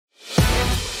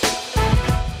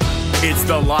It's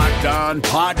the Locked On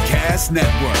Podcast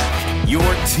Network, your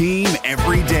team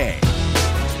every day.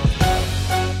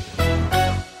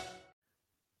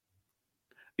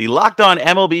 The Locked On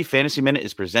MLB Fantasy Minute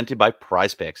is presented by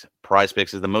Prize Picks. Prize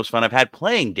Picks is the most fun I've had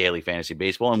playing daily fantasy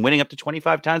baseball and winning up to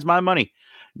 25 times my money.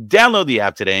 Download the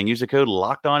app today and use the code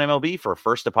LOCKEDONMLB for a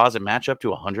first deposit match up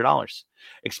to $100.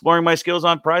 Exploring my skills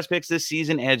on Prize Picks this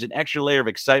season adds an extra layer of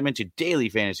excitement to daily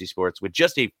fantasy sports. With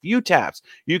just a few taps,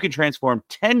 you can transform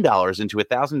 $10 into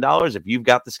 $1,000 if you've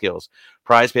got the skills.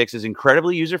 Prize Picks is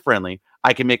incredibly user-friendly.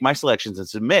 I can make my selections and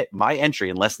submit my entry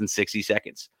in less than 60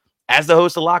 seconds. As the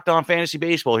host of Locked On Fantasy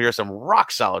Baseball, here are some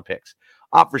rock-solid picks.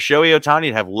 Opt for Shohei Ohtani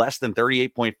to have less than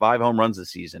 38.5 home runs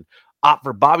this season. Opt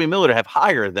for Bobby Miller to have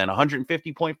higher than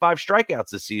 150.5 strikeouts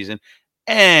this season.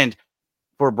 And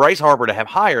for Bryce Harper to have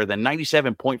higher than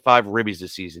 97.5 ribbies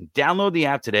this season. Download the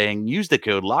app today and use the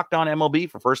code LOCKEDONMLB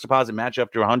for first deposit match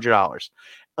up to $100.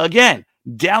 Again,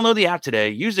 download the app today.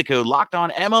 Use the code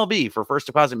LOCKEDONMLB for first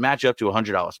deposit match up to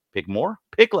 $100. Pick more,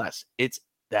 pick less. It's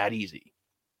that easy.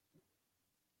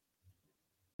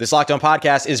 This Locked On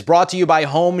podcast is brought to you by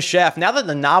Home Chef. Now that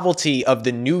the novelty of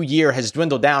the new year has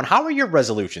dwindled down, how are your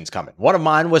resolutions coming? One of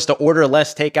mine was to order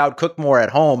less takeout, cook more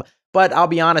at home, but I'll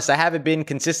be honest, I haven't been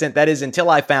consistent. That is until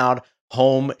I found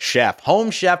Home Chef. Home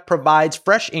Chef provides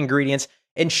fresh ingredients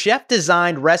and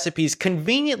chef-designed recipes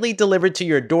conveniently delivered to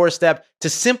your doorstep to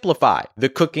simplify the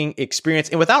cooking experience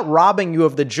and without robbing you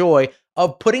of the joy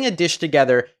of putting a dish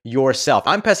together yourself.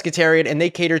 I'm pescatarian and they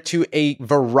cater to a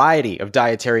variety of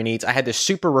dietary needs. I had this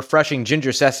super refreshing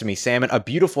ginger sesame salmon, a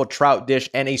beautiful trout dish,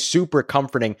 and a super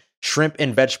comforting shrimp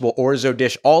and vegetable orzo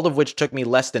dish, all of which took me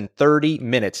less than 30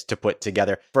 minutes to put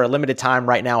together. For a limited time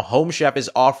right now, Home Chef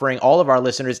is offering all of our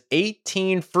listeners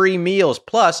 18 free meals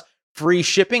plus free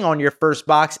shipping on your first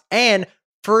box and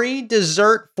free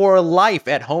dessert for life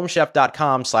at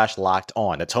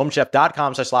homechef.com/lockedon. That's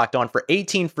homechef.com/lockedon for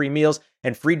 18 free meals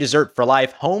and free dessert for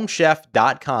life.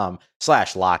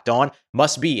 Homechef.com/lockedon.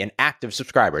 Must be an active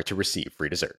subscriber to receive free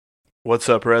dessert. What's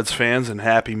up, Reds fans, and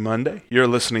happy Monday. You're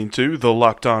listening to the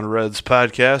Locked On Reds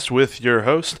podcast with your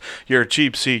host, your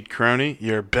cheap seat crony,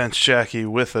 your bench jockey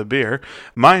with a beer.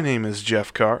 My name is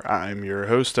Jeff Carr. I'm your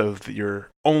host of your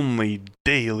only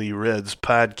daily Reds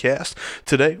podcast.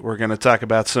 Today, we're going to talk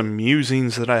about some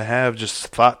musings that I have, just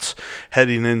thoughts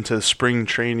heading into spring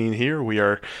training here. We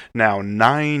are now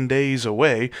 9 days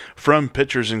away from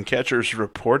pitchers and catchers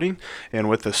reporting, and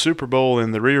with the Super Bowl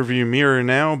in the rearview mirror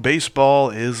now, baseball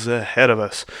is ahead of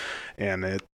us,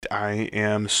 and I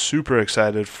am super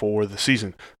excited for the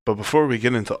season. But before we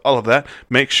get into all of that,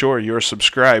 make sure you're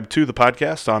subscribed to the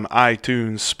podcast on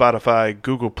iTunes, Spotify,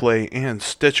 Google Play, and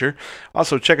Stitcher.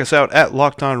 Also, check us out at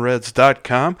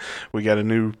LockedOnReds.com. We got a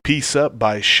new piece up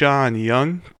by Sean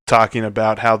Young talking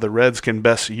about how the Reds can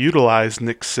best utilize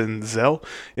Nick Senzel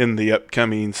in the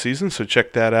upcoming season. So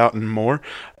check that out and more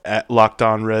at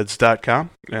LockedOnReds.com,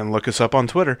 and look us up on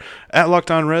Twitter at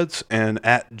LockedOnReds and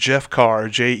at Jeff Carr,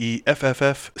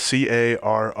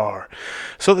 JEFFFCARR.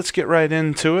 So let's get right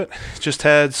into it. Just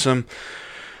had some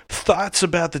thoughts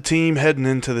about the team heading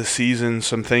into the season,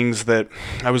 some things that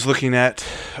I was looking at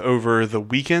over the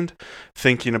weekend,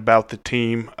 thinking about the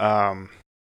team.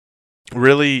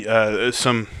 Really,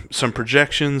 some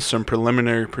projections, some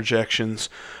preliminary projections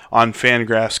on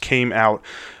Fangraphs came out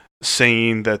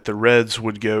saying that the Reds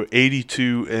would go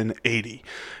 82-80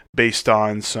 based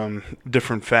on some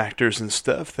different factors and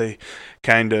stuff. They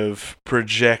kind of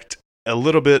project a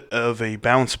little bit of a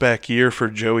bounce back year for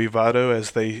Joey Votto, as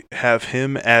they have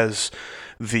him as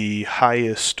the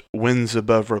highest wins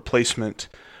above replacement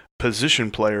position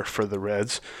player for the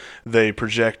Reds. They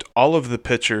project all of the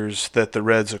pitchers that the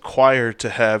Reds acquire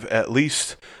to have at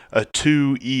least a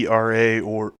 2 ERA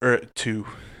or 2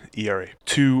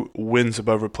 wins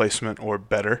above replacement or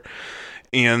better.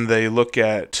 And they look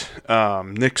at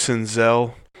Nick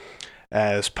Senzel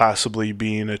as possibly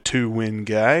being a 2-win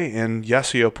guy, and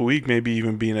Yasiel Puig maybe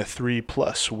even being a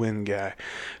 3+ win guy.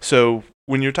 So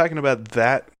when you're talking about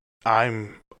that,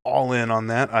 I'm all in on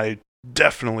that. I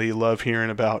definitely love hearing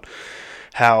about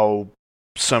how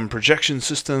some projection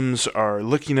systems are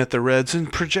looking at the Reds,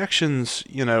 and projections,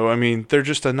 they're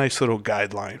just a nice little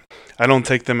guideline. I don't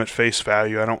take them at face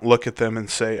value. I don't look at them and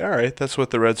say, all right, that's what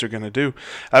the Reds are going to do.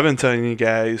 I've been telling you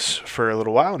guys for a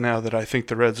little while now that I think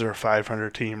the Reds are a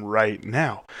 500 team right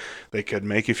now. They could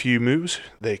make a few moves.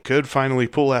 They could finally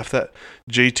pull off that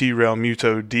JT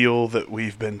Realmuto deal that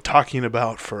we've been talking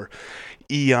about for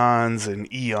eons and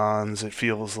eons, it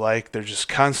feels like. They're just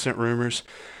constant rumors.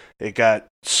 It got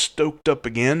stoked up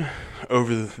again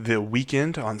over the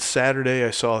weekend. On Saturday, I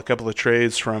saw a couple of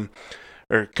tweets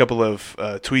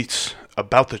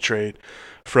about the trade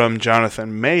from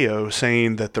Jonathan Mayo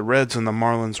saying that the Reds and the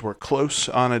Marlins were close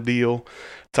on a deal,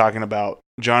 talking about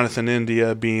Jonathan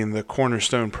India being the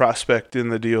cornerstone prospect in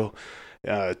the deal.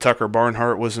 Tucker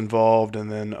Barnhart was involved,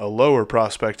 and then a lower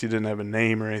prospect. He didn't have a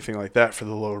name or anything like that for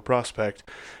the lower prospect,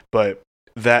 but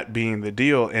that being the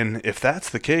deal. And if that's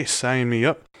the case, sign me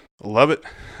up. Love it.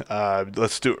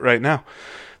 Let's do it right now.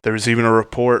 There was even a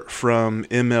report from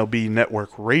MLB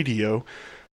Network Radio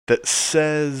that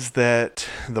says that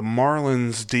the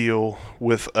Marlins deal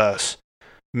with us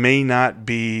may not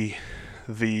be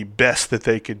the best that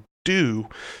they could do,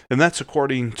 and that's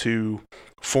according to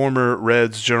former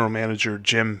Reds general manager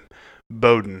Jim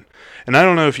Bowden. And I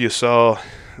don't know if you saw,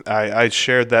 I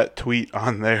shared that tweet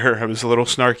on there. I was a little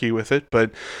snarky with it,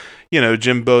 but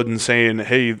Jim Bowden saying,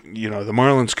 hey, the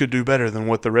Marlins could do better than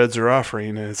what the Reds are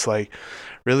offering. And it's like,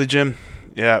 really, Jim?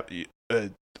 Yeah,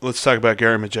 let's talk about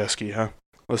Gary Majeski, huh?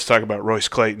 Let's talk about Royce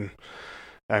Clayton.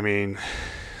 I mean,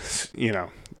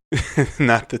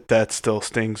 not that still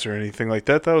stings or anything like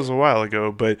that. That was a while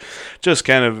ago, but just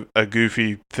kind of a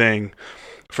goofy thing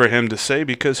for him to say,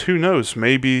 because who knows,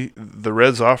 maybe the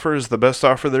Reds offer is the best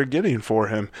offer they're getting for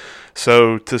him.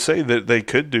 So to say that they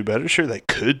could do better, sure, they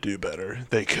could do better.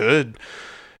 They could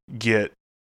get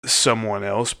someone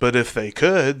else, but if they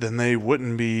could, then they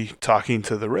wouldn't be talking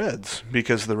to the Reds,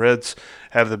 because the Reds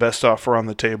have the best offer on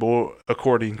the table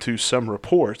according to some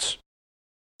reports.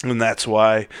 And that's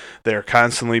why they're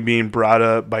constantly being brought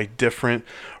up by different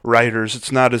writers.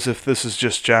 It's not as if this is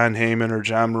just John Heyman or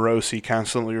John Morosi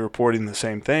constantly reporting the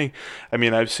same thing. I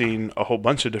mean, I've seen a whole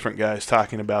bunch of different guys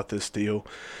talking about this deal,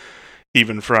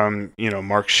 even from,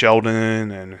 Mark Sheldon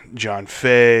and John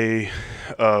Fay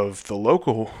of the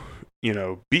local,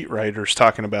 beat writers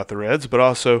talking about the Reds, but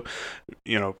also,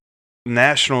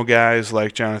 national guys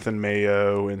like Jonathan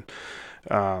Mayo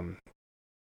and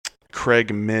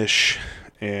Craig Mish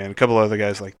and a couple other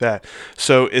guys like that.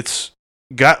 So it's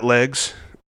got legs,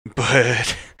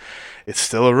 but it's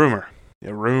still a rumor.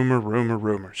 A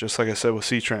rumor. Just like I said with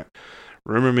C. Trent.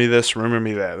 Rumor me this, rumor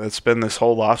me that. That's been this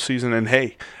whole offseason. And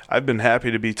hey, I've been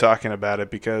happy to be talking about it,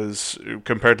 because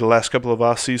compared to the last couple of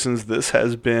off seasons, this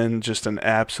has been just an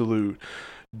absolute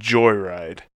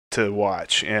joyride to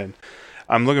watch. And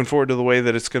I'm looking forward to the way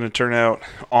that it's going to turn out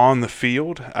on the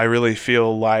field. I really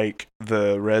feel like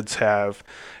the Reds have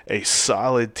a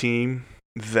solid team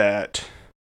that,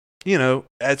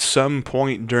 at some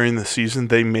point during the season,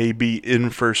 they may be in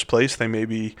first place. They may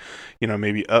be,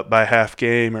 maybe up by half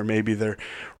game, or maybe they're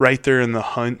right there in the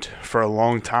hunt for a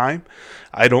long time.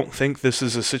 I don't think this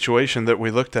is a situation that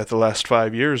we looked at the last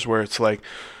 5 years where it's like,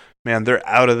 man, they're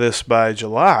out of this by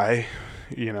July,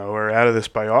 or out of this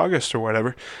by August or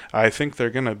whatever. I think they're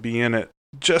going to be in it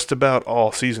just about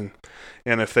all season.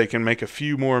 And if they can make a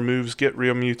few more moves, get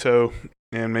Real Muto,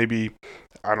 and maybe,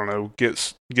 I don't know,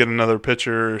 get another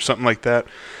pitcher or something like that.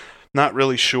 Not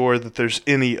really sure that there's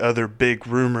any other big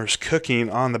rumors cooking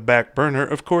on the back burner.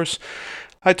 Of course,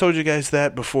 I told you guys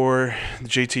that before the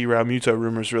JT Realmuto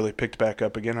rumors really picked back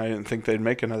up again. I didn't think they'd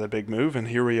make another big move, and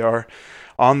here we are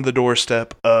on the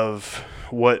doorstep of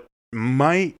what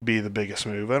might be the biggest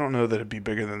move. I don't know that it'd be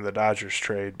bigger than the Dodgers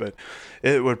trade, but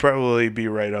it would probably be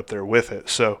right up there with it.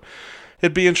 So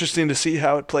it'd be interesting to see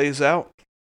how it plays out.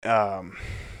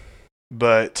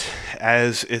 But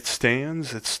as it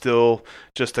stands, it's still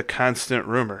just a constant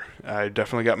rumor. I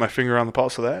definitely got my finger on the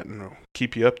pulse of that, and I'll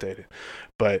keep you updated.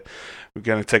 But we're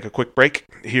going to take a quick break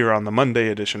here on the Monday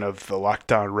edition of the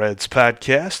Locked On Reds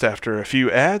podcast. After a few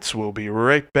ads, we'll be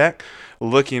right back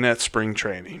looking at spring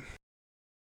training.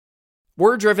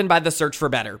 We're driven by the search for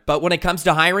better, but when it comes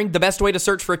to hiring, the best way to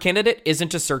search for a candidate isn't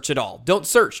to search at all. Don't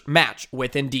search, match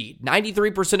with Indeed.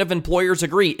 93% of employers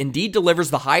agree Indeed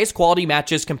delivers the highest quality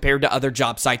matches compared to other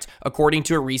job sites, according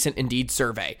to a recent Indeed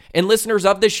survey. And listeners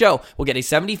of this show will get a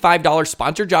 $75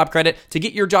 sponsored job credit to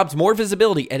get your jobs more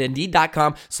visibility at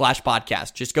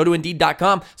Indeed.com/podcast. Just go to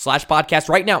Indeed.com/podcast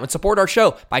right now and support our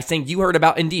show by saying you heard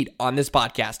about Indeed on this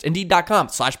podcast.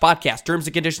 Indeed.com/podcast. Terms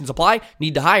and conditions apply.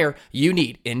 Need to hire? You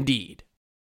need Indeed.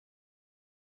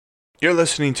 You're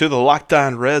listening to the Locked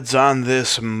On Reds on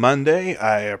this Monday.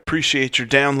 I appreciate your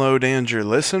download and your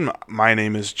listen. My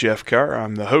name is Jeff Carr.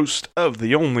 I'm the host of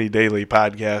the only daily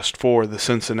podcast for the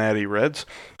Cincinnati Reds,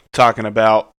 talking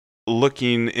about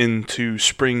looking into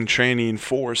spring training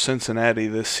for Cincinnati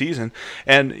this season.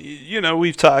 And,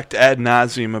 we've talked ad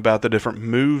nauseum about the different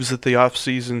moves that the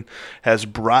offseason has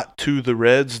brought to the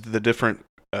Reds, the different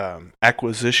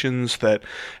acquisitions that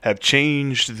have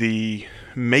changed the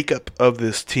makeup of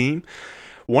this team.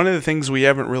 one of the things we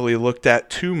haven't really looked at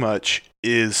too much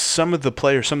is some of the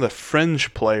players, some of the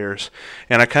fringe players,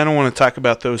 and I kind of want to talk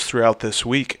about those throughout this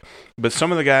week. But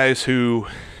some of the guys who,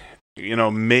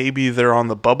 maybe they're on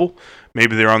the bubble,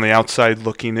 maybe they're on the outside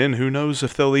looking in. Who knows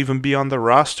if they'll even be on the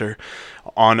roster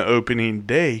on opening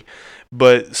day.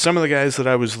 But some of the guys that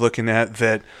I was looking at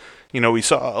that, we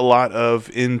saw a lot of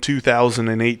in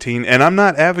 2018, and I'm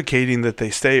not advocating that they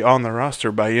stay on the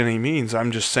roster by any means.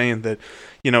 I'm just saying that,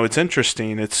 it's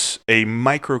interesting. It's a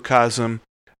microcosm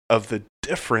of the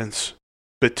difference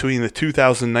between the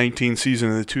 2019 season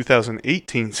and the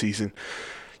 2018 season.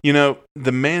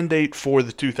 The mandate for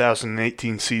the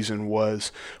 2018 season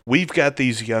was, we've got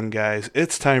these young guys.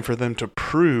 It's time for them to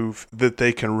prove that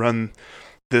they can run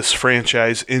this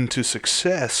franchise into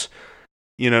success,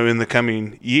 in the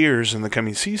coming years and the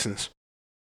coming seasons.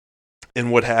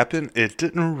 And what happened? It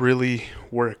didn't really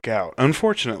work out,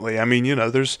 unfortunately. I mean,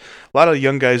 there's a lot of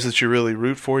young guys that you really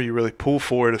root for, you really pull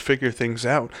for to figure things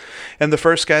out. And the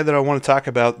first guy that I want to talk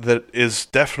about that is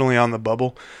definitely on the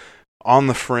bubble, on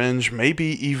the fringe, maybe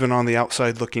even on the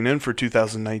outside looking in for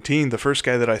 2019, the first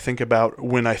guy that I think about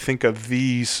when I think of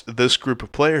this group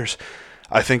of players,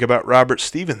 I think about Robert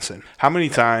Stevenson. How many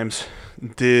times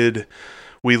did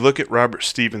we look at Robert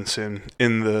Stevenson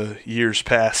in the years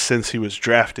past since he was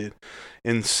drafted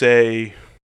and say,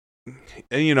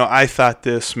 I thought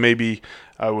this, maybe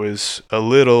I was a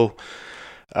little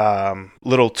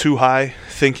too high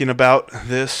thinking about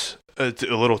this, a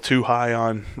little too high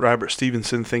on Robert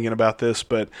Stevenson thinking about this,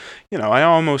 but, I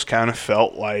almost kind of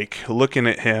felt like looking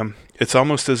at him, it's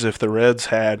almost as if the Reds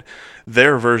had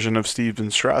their version of Steven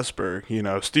Strasburg,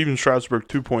 Steven Strasburg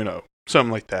 2.0,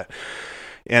 something like that.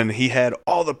 And he had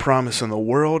all the promise in the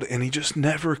world, and he just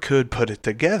never could put it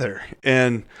together.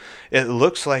 And it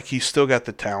looks like he's still got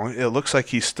the talent. It looks like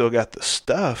he's still got the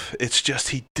stuff. It's just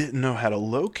he didn't know how to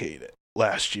locate it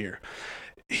last year.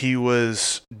 He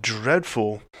was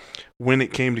dreadful when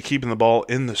it came to keeping the ball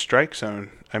in the strike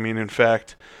zone. I mean, in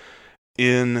fact,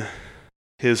 in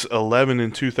his 11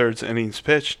 2/3 innings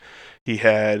pitched, he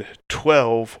had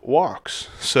 12 walks.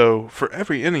 So for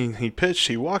every inning he pitched,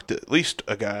 he walked at least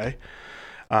a guy.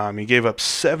 He gave up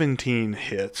 17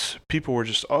 hits. People were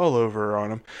just all over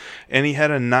on him. And he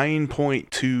had a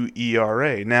 9.2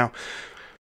 ERA. Now,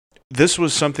 this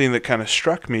was something that kind of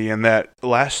struck me in that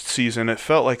last season. It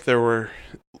felt like there were,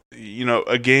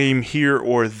 a game here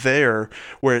or there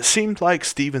where it seemed like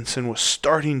Stevenson was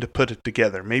starting to put it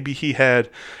together. Maybe he had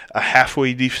a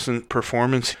halfway decent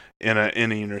performance in an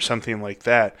inning or something like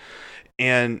that.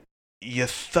 And you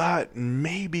thought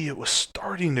maybe it was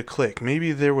starting to click.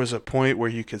 Maybe there was a point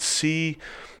where you could see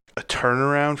a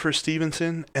turnaround for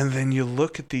Stevenson, and then you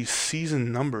look at these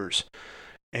season numbers,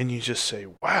 and you just say,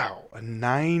 wow, a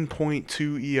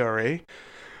 9.2 ERA.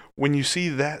 When you see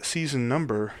that season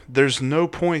number, there's no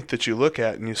point that you look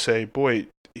at and you say, boy,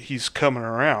 he's coming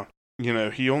around.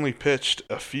 He only pitched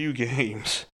a few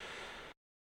games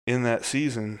in that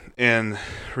season, and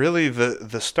really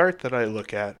the start that I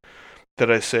look at, that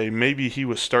I say maybe he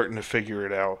was starting to figure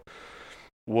it out,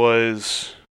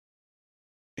 was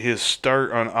his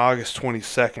start on August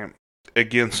 22nd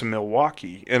against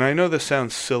Milwaukee. And I know this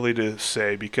sounds silly to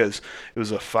say because it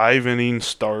was a 5-inning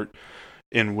start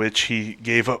in which he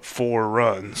gave up 4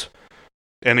 runs.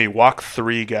 And he walked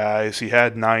 3 guys. He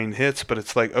had 9 hits, but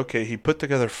it's like, okay, he put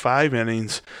together 5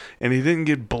 innings, and he didn't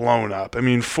get blown up. I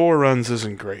mean, 4 runs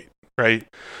isn't great, right?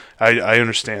 I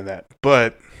understand that.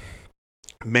 But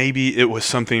maybe it was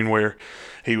something where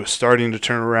he was starting to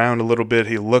turn around a little bit.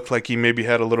 He looked like he maybe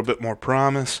had a little bit more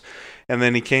promise. And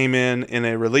then he came in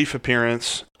a relief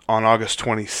appearance on August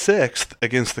 26th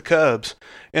against the Cubs.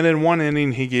 And in 1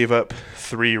 inning, he gave up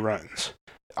 3 runs.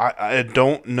 I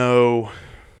don't know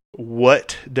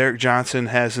what Derek Johnson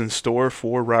has in store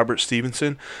for Robert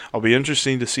Stevenson. I'll be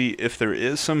interested to see if there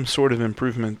is some sort of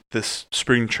improvement this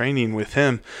spring training with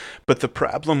him. But the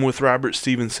problem with Robert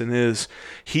Stevenson is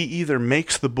he either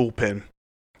makes the bullpen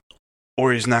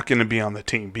or he's not going to be on the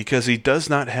team because he does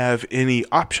not have any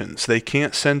options. They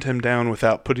can't send him down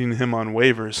without putting him on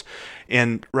waivers.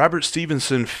 And Robert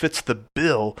Stevenson fits the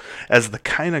bill as the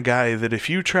kind of guy that if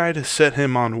you try to set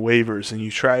him on waivers and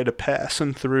you try to pass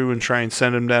him through and try and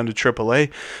send him down to AAA,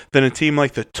 then a team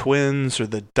like the Twins or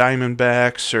the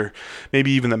Diamondbacks or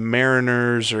maybe even the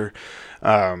Mariners or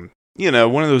one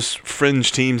of those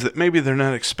fringe teams that maybe they're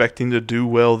not expecting to do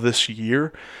well this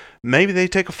year, maybe they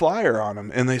take a flyer on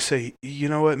him and they say, you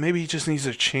know what, maybe he just needs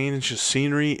a change of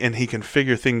scenery and he can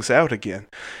figure things out again.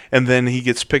 And then he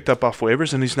gets picked up off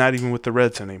waivers and he's not even with the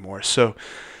Reds anymore. So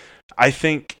I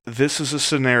think this is a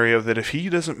scenario that if he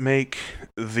doesn't make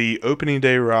the opening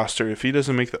day roster, if he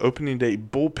doesn't make the opening day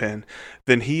bullpen,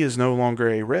 then he is no longer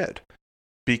a Red,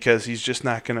 because he's just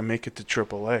not going to make it to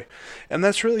AAA. And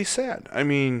that's really sad. I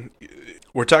mean,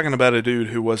 we're talking about a dude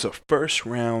who was a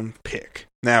first-round pick.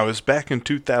 Now, it was back in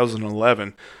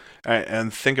 2011,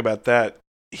 and think about that.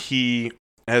 He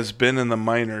has been in the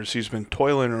minors. He's been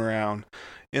toiling around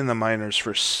in the minors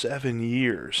for 7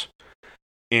 years.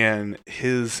 And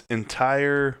his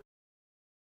entire,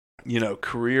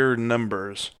 career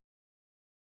numbers,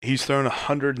 he's thrown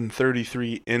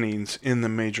 133 innings in the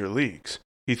major leagues.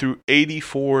 He threw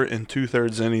 84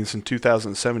 2/3 innings in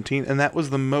 2017, and that was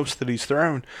the most that he's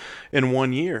thrown in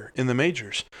 1 year in the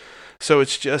majors. So it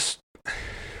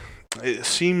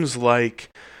seems like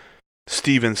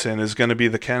Stevenson is going to be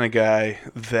the kind of guy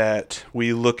that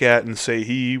we look at and say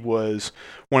he was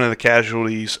one of the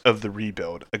casualties of the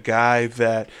rebuild. A guy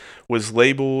that was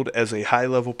labeled as a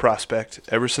high-level prospect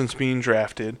ever since being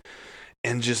drafted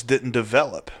and just didn't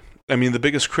develop. I mean, the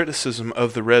biggest criticism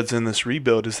of the Reds in this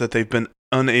rebuild is that they've been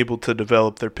unable to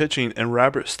develop their pitching, and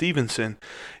Robert Stevenson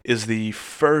is the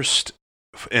first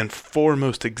and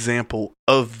foremost example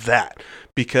of that,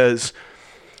 because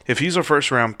if he's a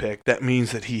first-round pick, that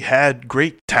means that he had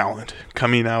great talent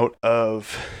coming out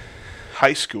of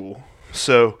high school.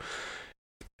 So,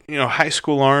 high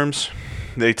school arms,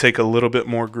 they take a little bit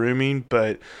more grooming,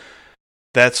 but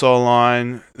that's all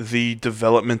on the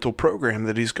developmental program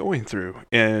that he's going through.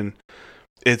 And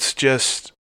it's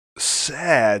just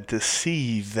sad to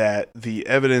see that the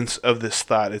evidence of this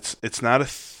thought, it's not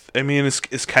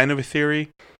it's kind of a theory,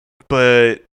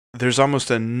 but there's almost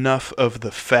enough of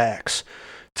the facts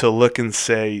to look and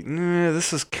say,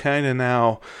 this is kind of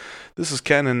now,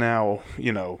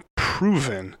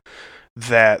 proven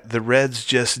that the Reds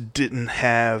just didn't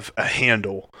have a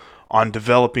handle on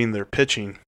developing their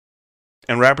pitching.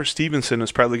 And Robert Stevenson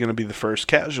is probably going to be the first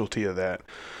casualty of that.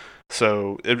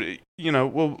 So,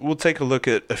 we'll take a look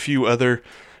at a few other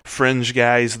fringe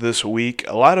guys this week.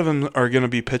 A lot of them are going to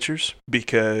be pitchers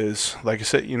because, like I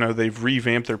said, they've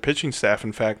revamped their pitching staff.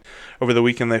 In fact, over the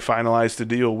weekend they finalized a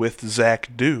deal with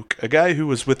Zach Duke, a guy who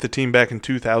was with the team back in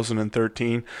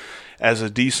 2013 as a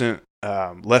decent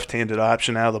left-handed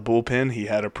option out of the bullpen. He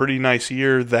had a pretty nice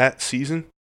year that season.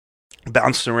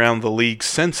 Bounced around the league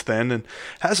since then and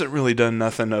hasn't really done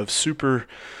nothing of super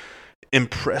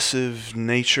impressive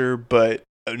nature, but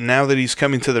now that he's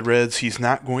coming to the Reds, he's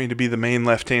not going to be the main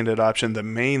left-handed option. The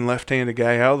main left-handed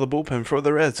guy out of the bullpen for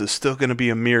the Reds is still going to be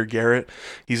Amir Garrett.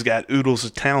 He's got oodles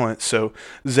of talent, so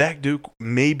Zach Duke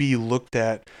may be looked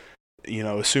at,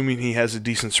 assuming he has a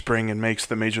decent spring and makes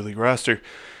the Major League roster,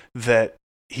 that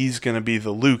he's going to be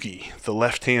the loogie, the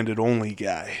left-handed only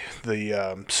guy, the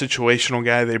situational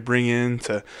guy they bring in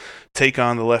to take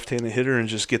on the left-handed hitter and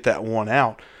just get that one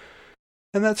out.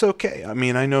 And that's okay. I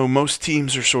mean, I know most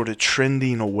teams are sort of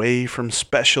trending away from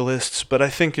specialists, but I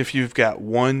think if you've got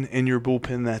one in your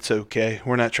bullpen, that's okay.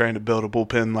 We're not trying to build a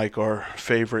bullpen like our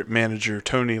favorite manager,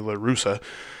 Tony La Russa,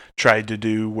 tried to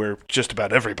do, where just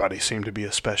about everybody seemed to be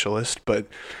a specialist. But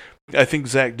I think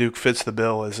Zach Duke fits the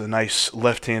bill as a nice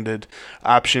left-handed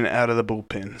option out of the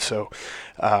bullpen. So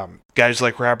guys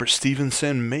like Robert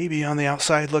Stevenson may be on the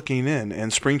outside looking in,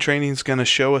 and spring training is going to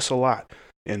show us a lot.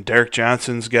 And Derek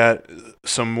Johnson's got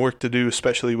some work to do,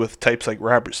 especially with types like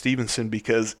Robert Stevenson,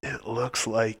 because it looks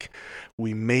like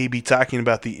we may be talking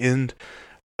about the end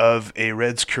of a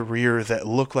Reds career that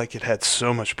looked like it had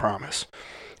so much promise.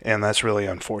 And that's really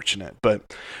unfortunate.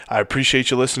 But I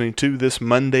appreciate you listening to this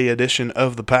Monday edition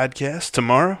of the podcast.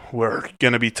 Tomorrow, we're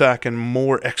going to be talking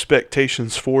more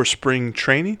expectations for spring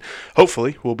training.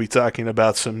 Hopefully, we'll be talking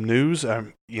about some news.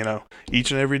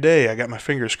 Each and every day, I got my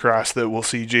fingers crossed that we'll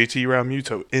see JT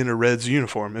Realmuto in a Reds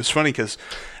uniform. It's funny because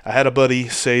I had a buddy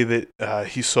say that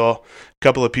he saw a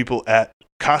couple of people at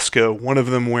Costco, one of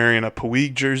them wearing a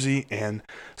Puig jersey and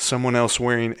someone else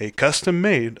wearing a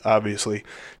custom-made, obviously,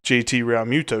 JT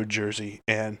Realmuto jersey.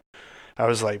 And I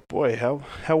was like, boy,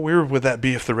 how weird would that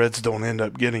be if the Reds don't end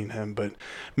up getting him? But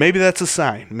maybe that's a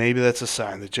sign. Maybe that's a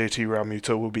sign that JT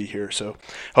Realmuto will be here. So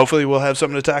hopefully we'll have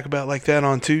something to talk about like that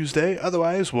on Tuesday.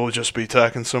 Otherwise, we'll just be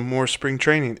talking some more spring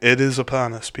training. It is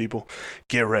upon us, people.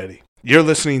 Get ready.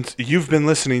 You've been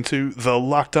listening to the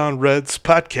Locked On Reds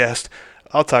podcast.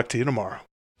 I'll talk to you tomorrow.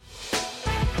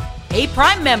 Hey,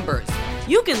 Prime members,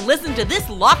 you can listen to this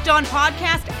Locked On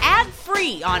podcast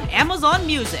ad-free on Amazon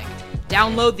Music.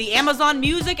 Download the Amazon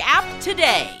Music app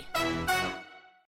today.